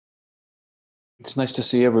It's nice to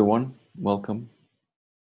see everyone. Welcome.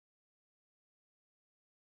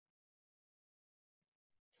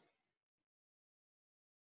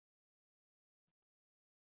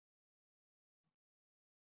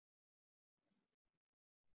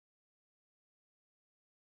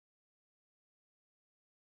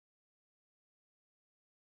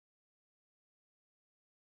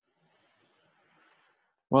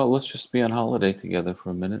 Well, let's just be on holiday together for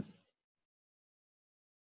a minute.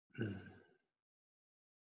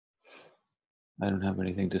 I don't have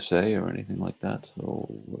anything to say or anything like that, so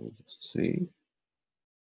we'll just see.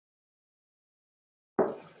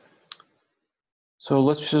 So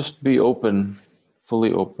let's just be open,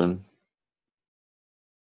 fully open,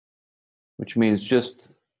 which means just,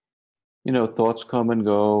 thoughts come and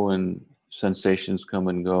go and sensations come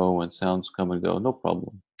and go and sounds come and go. No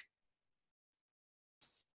problem.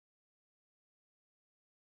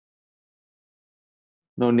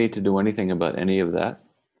 No need to do anything about any of that.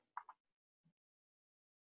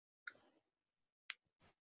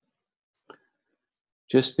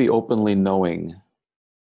 Just be openly knowing,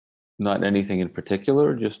 not anything in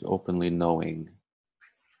particular, just openly knowing.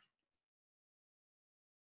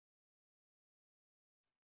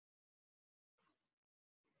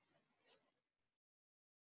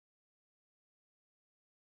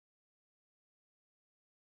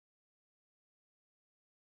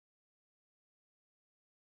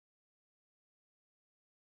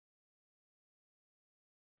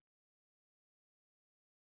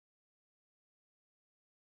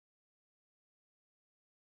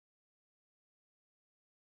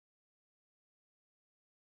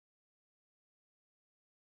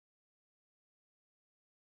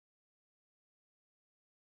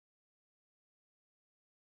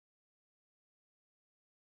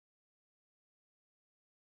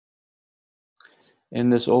 In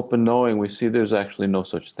this open knowing, we see there's actually no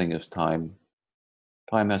such thing as time.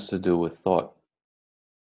 Time has to do with thought.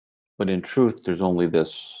 But in truth, there's only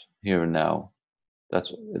this here and now.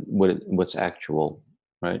 That's what's actual,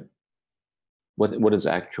 right? What is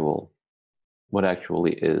actual? What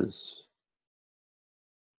actually is?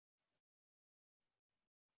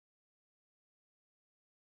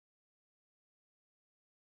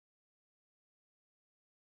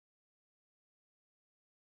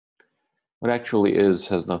 What actually is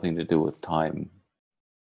has nothing to do with time.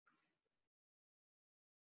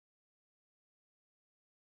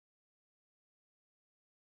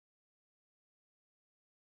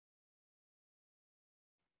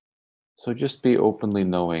 So just be openly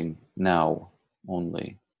knowing now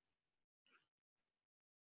only.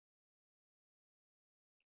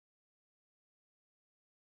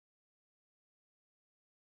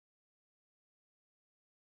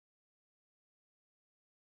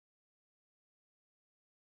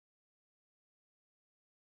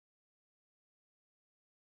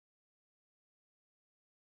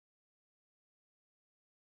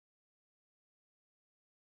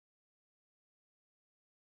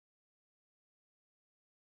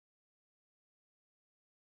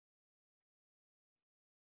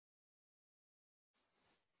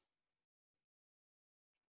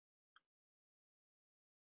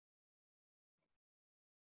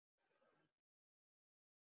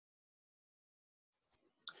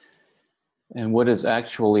 And what is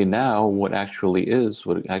actually now, what actually is,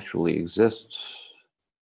 what actually exists,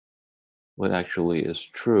 what actually is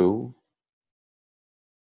true,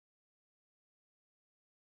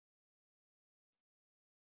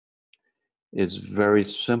 is very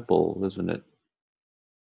simple, isn't it?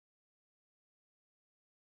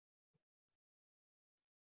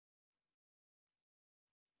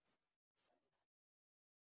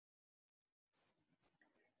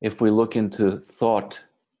 If we look into thought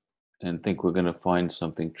and think we're going to find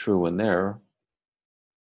something true in there,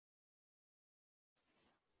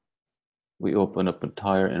 we open up an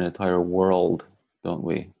entire world, don't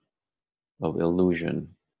we, of illusion.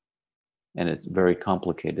 And it's a very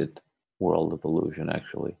complicated world of illusion,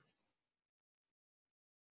 actually.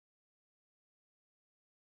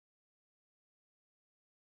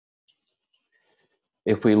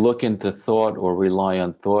 If we look into thought or rely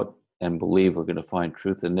on thought and believe we're going to find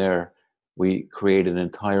truth in there, we create an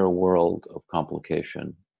entire world of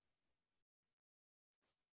complication.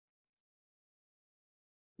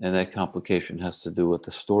 And that complication has to do with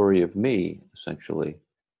the story of me, essentially.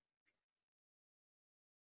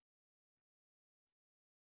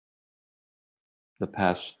 The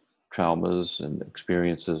past traumas and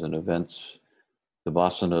experiences and events, the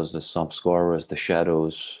vasanas, the samskaras, the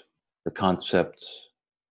shadows, the concepts.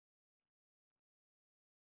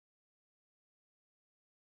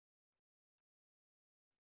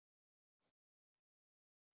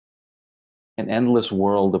 an endless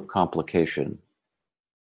world of complication.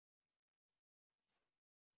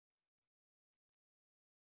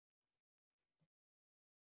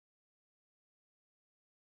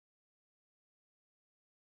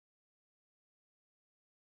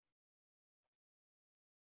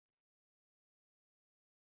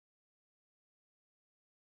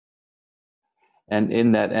 And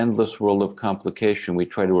in that endless world of complication, we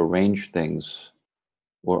try to arrange things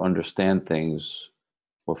or understand things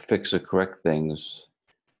or fix or correct things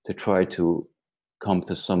to try to come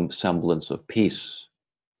to some semblance of peace,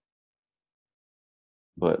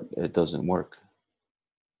 but it doesn't work.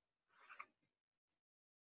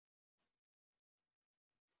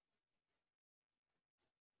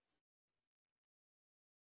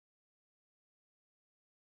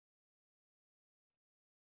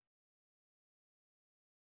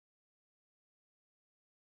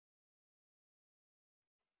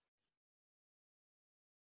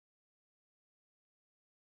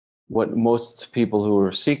 What most people who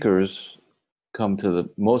are seekers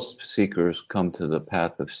most seekers come to the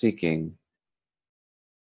path of seeking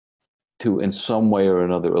to, in some way or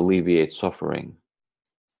another, alleviate suffering.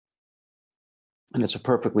 And it's a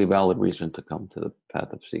perfectly valid reason to come to the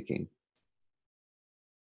path of seeking.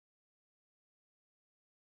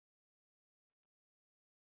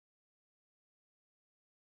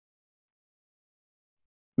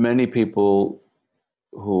 Many people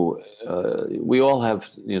who we all have,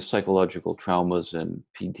 psychological traumas and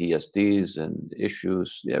PTSDs and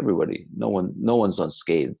issues. Everybody, no one's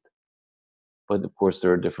unscathed. But of course,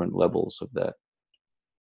 there are different levels of that.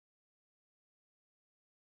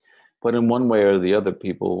 But in one way or the other,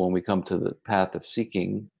 people, when we come to the path of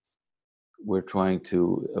seeking, we're trying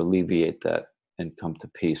to alleviate that and come to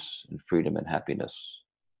peace and freedom and happiness.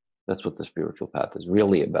 That's what the spiritual path is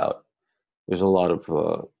really about. There's a lot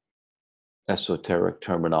of esoteric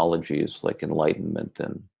terminologies like enlightenment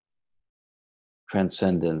and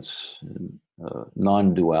transcendence and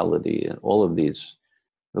non-duality and all of these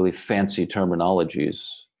really fancy terminologies.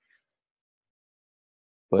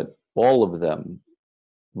 But all of them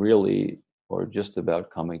really are just about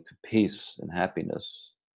coming to peace and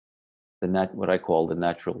happiness, what I call the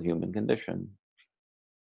natural human condition.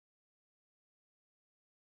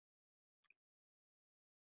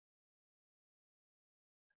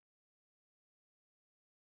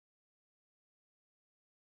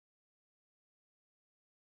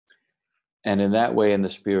 And in that way, in the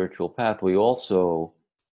spiritual path, we also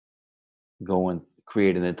go and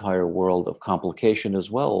create an entire world of complication as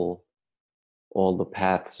well. All the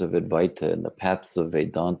paths of Advaita and the paths of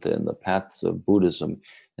Vedanta and the paths of Buddhism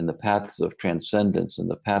and the paths of transcendence and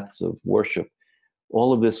the paths of worship,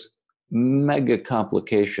 all of this mega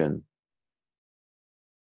complication.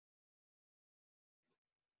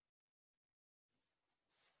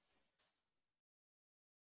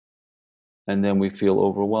 And then we feel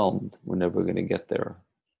overwhelmed. We're never going to get there.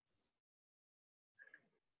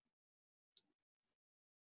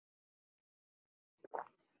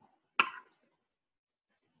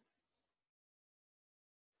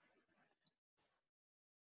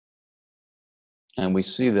 And we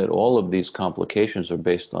see that all of these complications are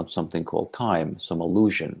based on something called time, some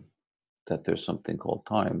illusion that there's something called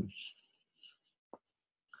time.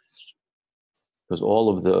 Because all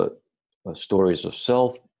of the stories of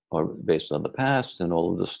self are based on the past, and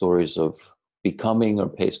all of the stories of becoming are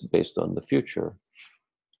based on the future.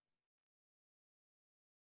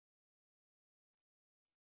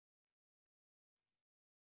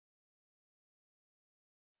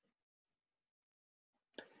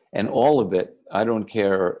 And all of it, I don't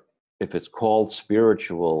care if it's called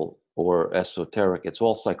spiritual or esoteric, it's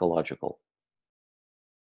all psychological.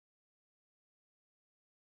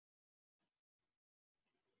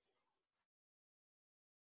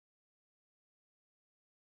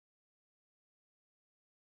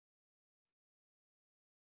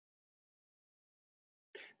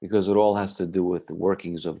 Because it all has to do with the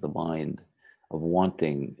workings of the mind, of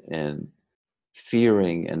wanting and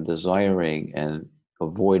fearing and desiring and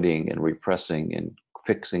avoiding and repressing and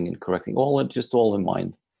fixing and correcting, all in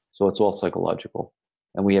mind. So it's all psychological.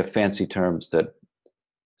 And we have fancy terms that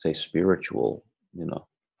say spiritual,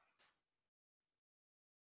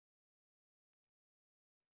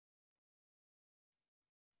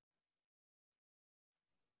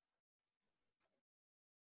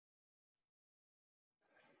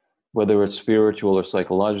 whether it's spiritual or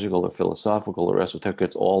psychological or philosophical or esoteric,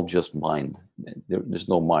 it's all just mind. There's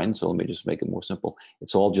no mind, so let me just make it more simple.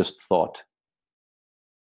 It's all just thought.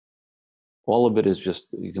 All of it is just,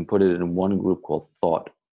 you can put it in one group called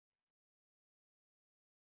thought.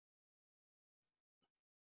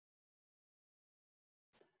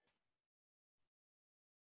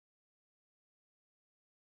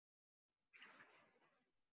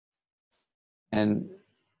 And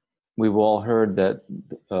we've all heard that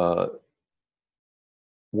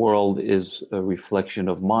world is a reflection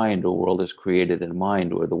of mind, or world is created in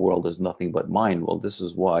mind, or the world is nothing but mind. Well, this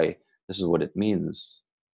is what it means.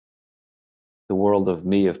 The world of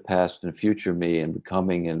me, of past and future me, and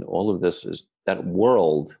becoming, and all of this, is that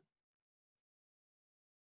world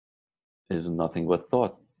is nothing but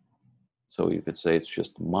thought. So you could say it's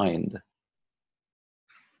just mind.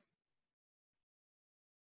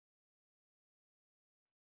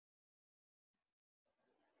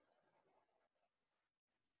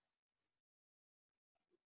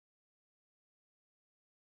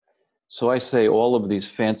 So I say all of these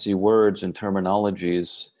fancy words and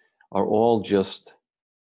terminologies are all just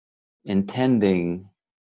intending,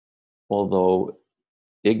 although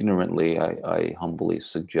ignorantly, I humbly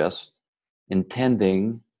suggest,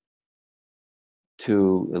 intending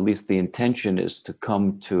to, at least the intention is to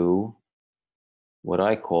come to what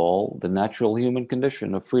I call the natural human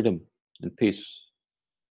condition of freedom and peace.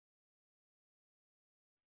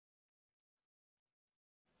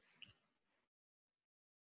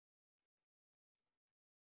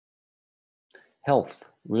 Health,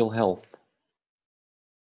 real health.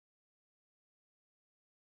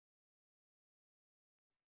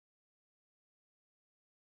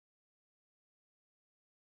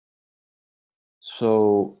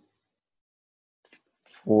 So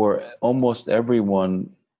for almost everyone,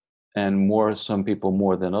 and more, some people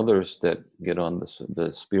more than others that get on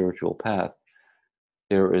the spiritual path,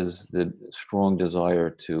 there is the strong desire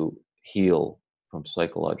to heal from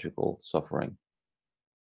psychological suffering,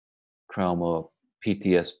 trauma,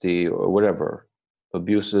 PTSD, or whatever,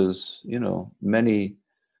 abuses, many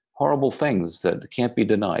horrible things that can't be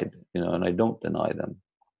denied, and I don't deny them.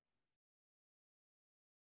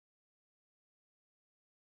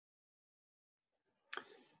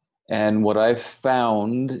 And what I've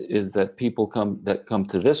found is that people come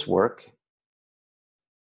to this work,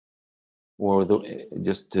 or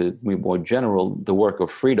just to be more general, the work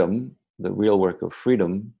of freedom, the real work of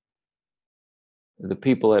freedom, the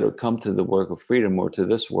people that have come to the work of freedom or to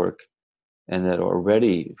this work and that are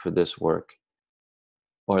ready for this work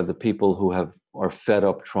are the people who are fed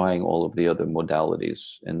up trying all of the other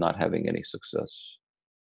modalities and not having any success.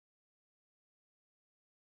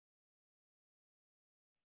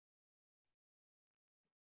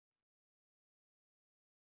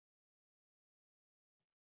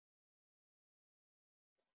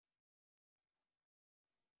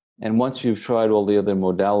 And once you've tried all the other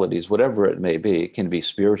modalities, whatever it may be, it can be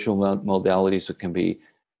spiritual modalities, it can be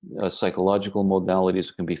psychological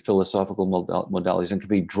modalities, it can be philosophical modalities, it can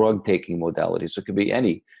be drug taking modalities, it could be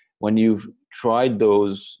any. When you've tried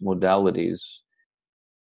those modalities,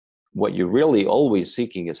 what you're really always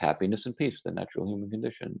seeking is happiness and peace, the natural human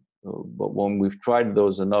condition. But when we've tried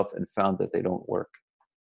those enough and found that they don't work,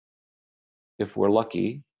 if we're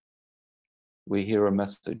lucky, we hear a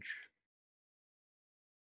message.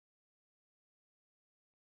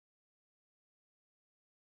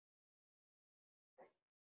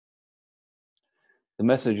 The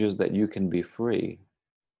message is that you can be free.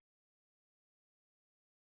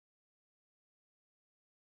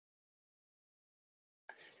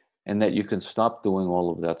 And that you can stop doing all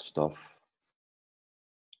of that stuff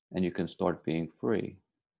and you can start being free.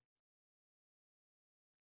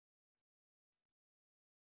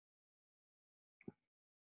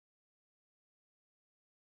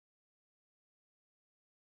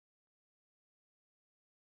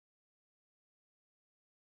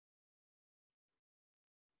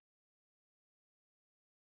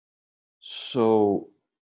 So,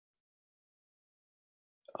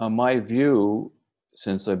 my view,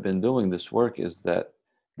 since I've been doing this work, is that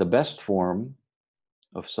the best form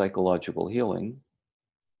of psychological healing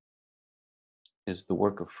is the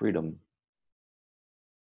work of freedom.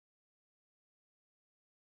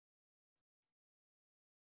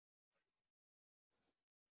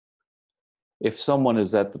 If someone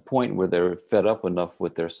is at the point where they're fed up enough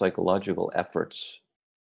with their psychological efforts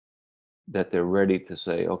that they're ready to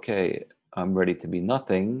say, okay, I'm ready to be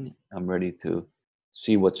nothing, I'm ready to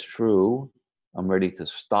see what's true, I'm ready to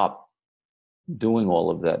stop doing all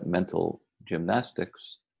of that mental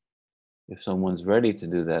gymnastics. If someone's ready to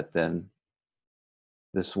do that, then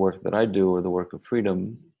this work that I do, or the work of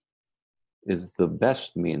freedom, is the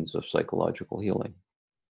best means of psychological healing.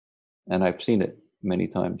 And I've seen it many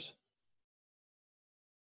times.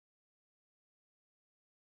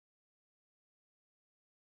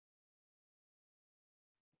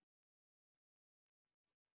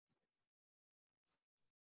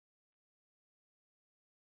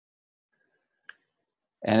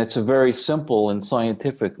 And it's a very simple and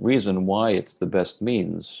scientific reason why it's the best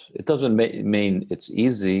means. It doesn't mean it's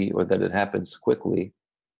easy or that it happens quickly.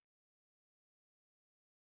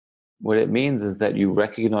 What it means is that you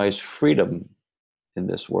recognize freedom in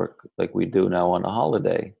this work, like we do now on a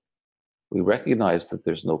holiday. We recognize that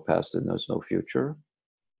there's no past and there's no future.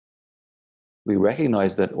 We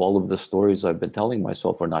recognize that all of the stories I've been telling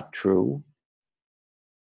myself are not true.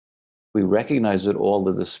 We recognize that all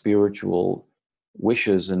of the spiritual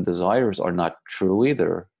wishes and desires are not true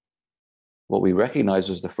either. What we recognize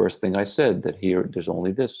is the first thing I said, that here there's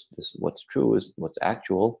only this. This what's true is what's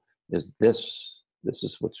actual is this. This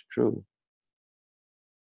is what's true.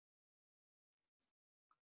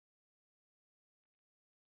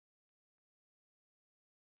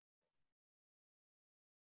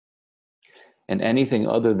 And anything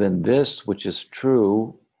other than this, which is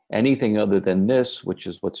true, anything other than this, which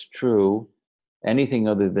is what's true, anything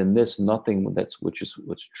other than this, nothing which is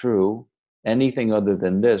what's true, anything other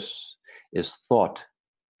than this is thought.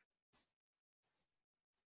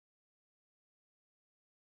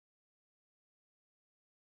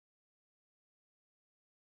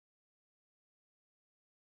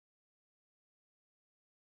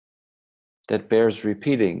 That bears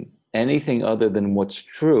repeating. Anything other than what's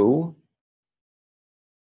true,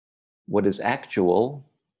 what is actual,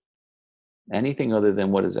 anything other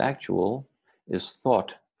than what is actual is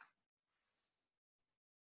thought.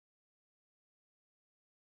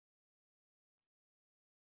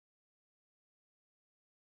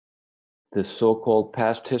 The so-called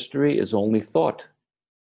past history is only thought.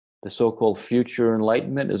 The so-called future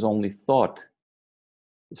enlightenment is only thought.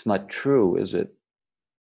 It's not true, is it?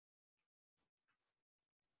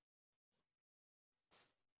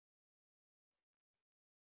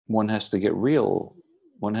 One has to get real.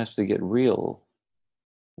 One has to get real.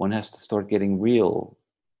 One has to start getting real.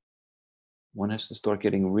 One has to start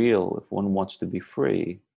getting real if one wants to be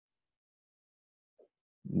free.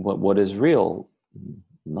 What is real?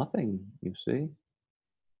 Nothing, you see.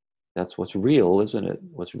 That's what's real, isn't it?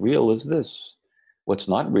 What's real is this. What's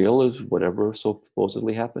not real is whatever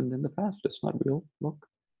supposedly happened in the past. It's not real. Look.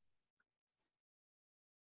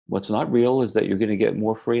 What's not real is that you're going to get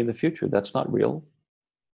more free in the future. That's not real.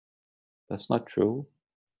 That's not true.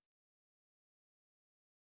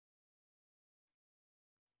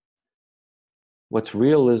 What's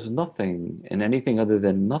real is nothing, and anything other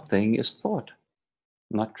than nothing is thought.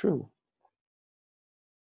 Not true.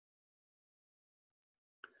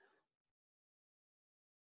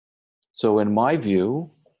 So, in my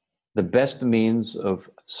view, the best means of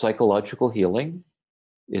psychological healing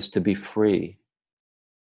is to be free.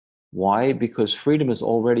 Why? Because freedom is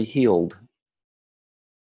already healed.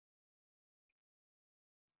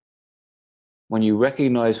 When you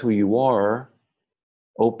recognize who you are,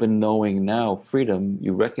 open knowing now, freedom,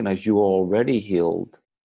 you recognize you are already healed.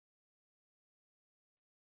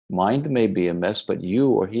 Mind may be a mess, but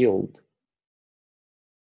you are healed.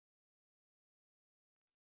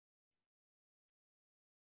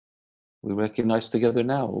 We recognize together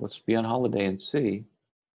now. Let's be on holiday and see.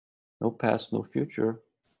 No past, no future.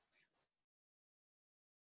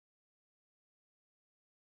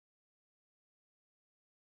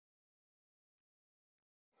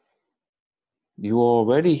 You are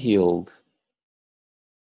already healed.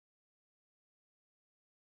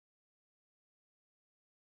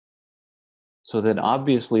 So then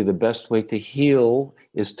obviously the best way to heal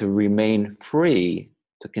is to remain free,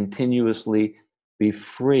 to continuously be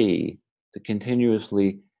free, to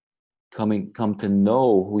continuously come to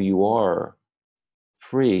know who you are.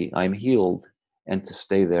 Free, I'm healed, and to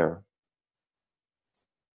stay there.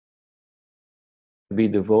 Be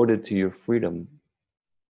devoted to your freedom.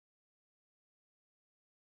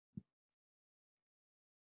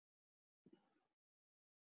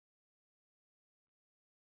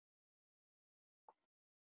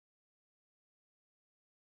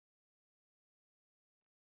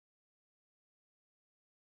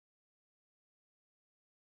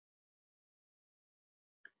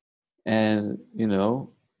 And,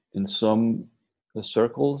 in some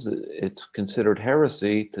circles, it's considered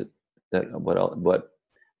heresy to that what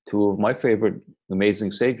two of my favorite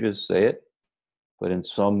amazing sages say it, but in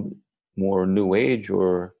some more new age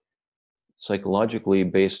or psychologically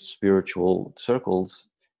based spiritual circles,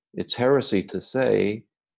 it's heresy to say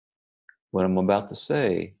what I'm about to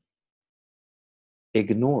say.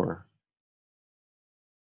 Ignore.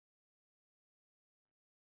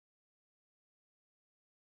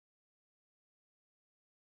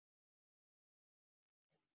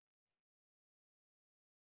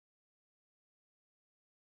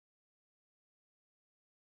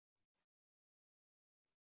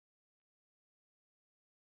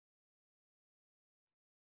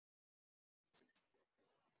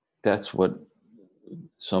 That's what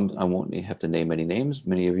some, I won't have to name any names,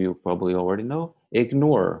 many of you probably already know,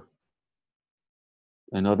 ignore.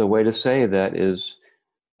 Another way to say that is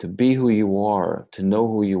to be who you are, to know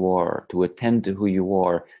who you are, to attend to who you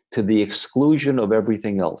are, to the exclusion of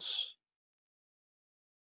everything else.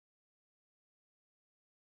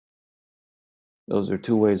 Those are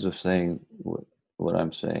two ways of saying what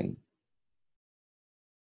I'm saying.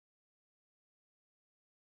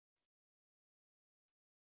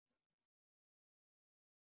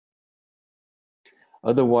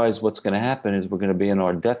 Otherwise, what's going to happen is we're going to be in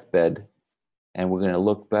our deathbed and we're going to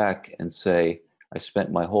look back and say, I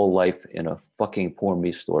spent my whole life in a fucking poor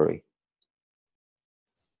me story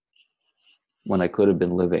when I could have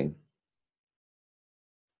been living.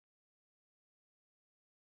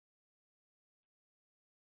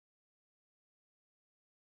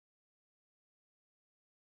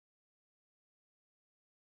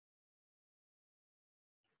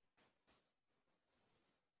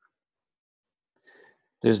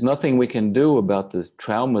 There's nothing we can do about the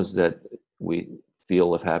traumas that we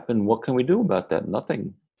feel have happened. What can we do about that?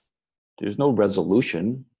 Nothing. There's no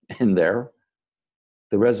resolution in there.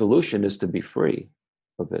 The resolution is to be free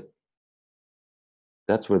of it.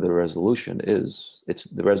 That's where the resolution is.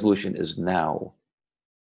 The resolution is now.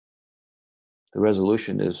 The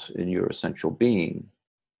resolution is in your essential being.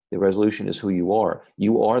 The resolution is who you are.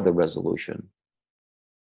 You are the resolution.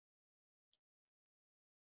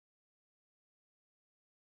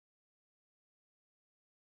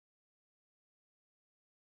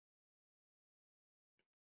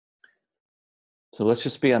 So let's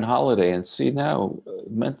just be on holiday and see now,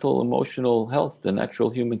 mental, emotional health, the natural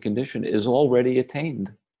human condition is already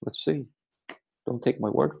attained. Let's see. Don't take my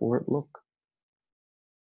word for it. Look.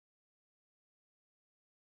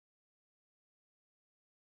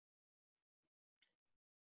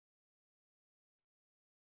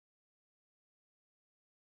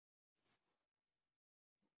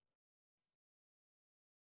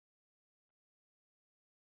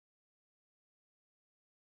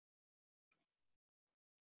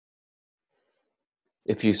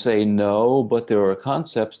 If you say no, but there are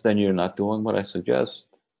concepts, then you're not doing what I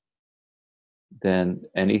suggest. Then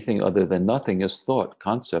anything other than nothing is thought,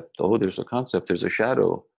 concept. Oh, there's a concept, there's a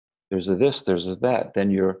shadow, there's a this, there's a that. Then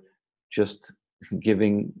you're just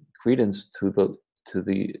giving credence to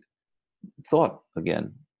the thought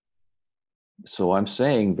again. So I'm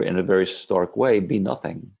saying in a very stark way, be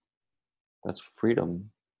nothing. That's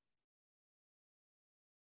freedom.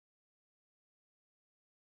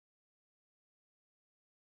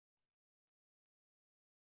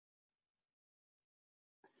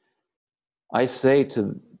 I say to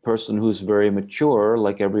the person who's very mature,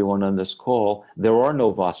 like everyone on this call, there are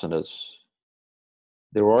no vasanas.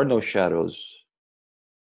 There are no shadows.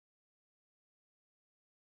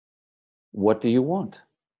 What do you want?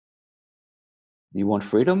 Do you want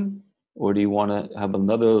freedom? Or do you want to have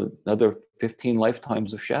another 15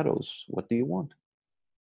 lifetimes of shadows? What do you want?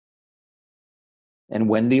 And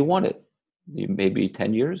when do you want it? Maybe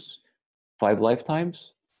 10 years? 5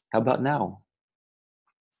 lifetimes? How about now?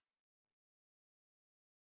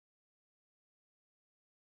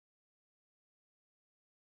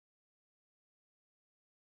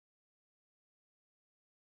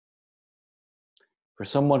 For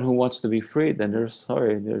someone who wants to be free, then there's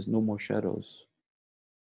no more shadows.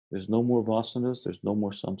 There's no more vasanas, there's no more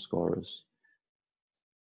samskaras.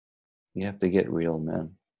 You have to get real,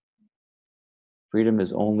 man. Freedom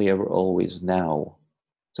is only ever always now.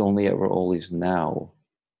 It's only ever always now.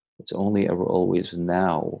 It's only ever always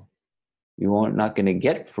now. You are not going to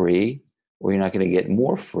get free, or you're not going to get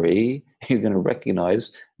more free. You're going to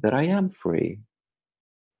recognize that I am free.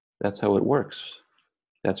 That's how it works.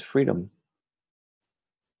 That's freedom.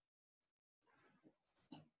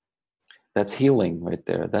 That's healing right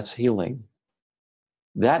there. That's healing.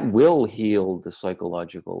 That will heal the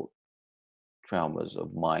psychological traumas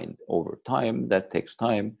of mind over time. That takes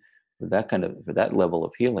time for that level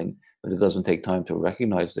of healing, but it doesn't take time to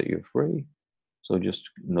recognize that you're free. So just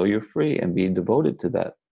know you're free and be devoted to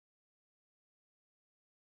that.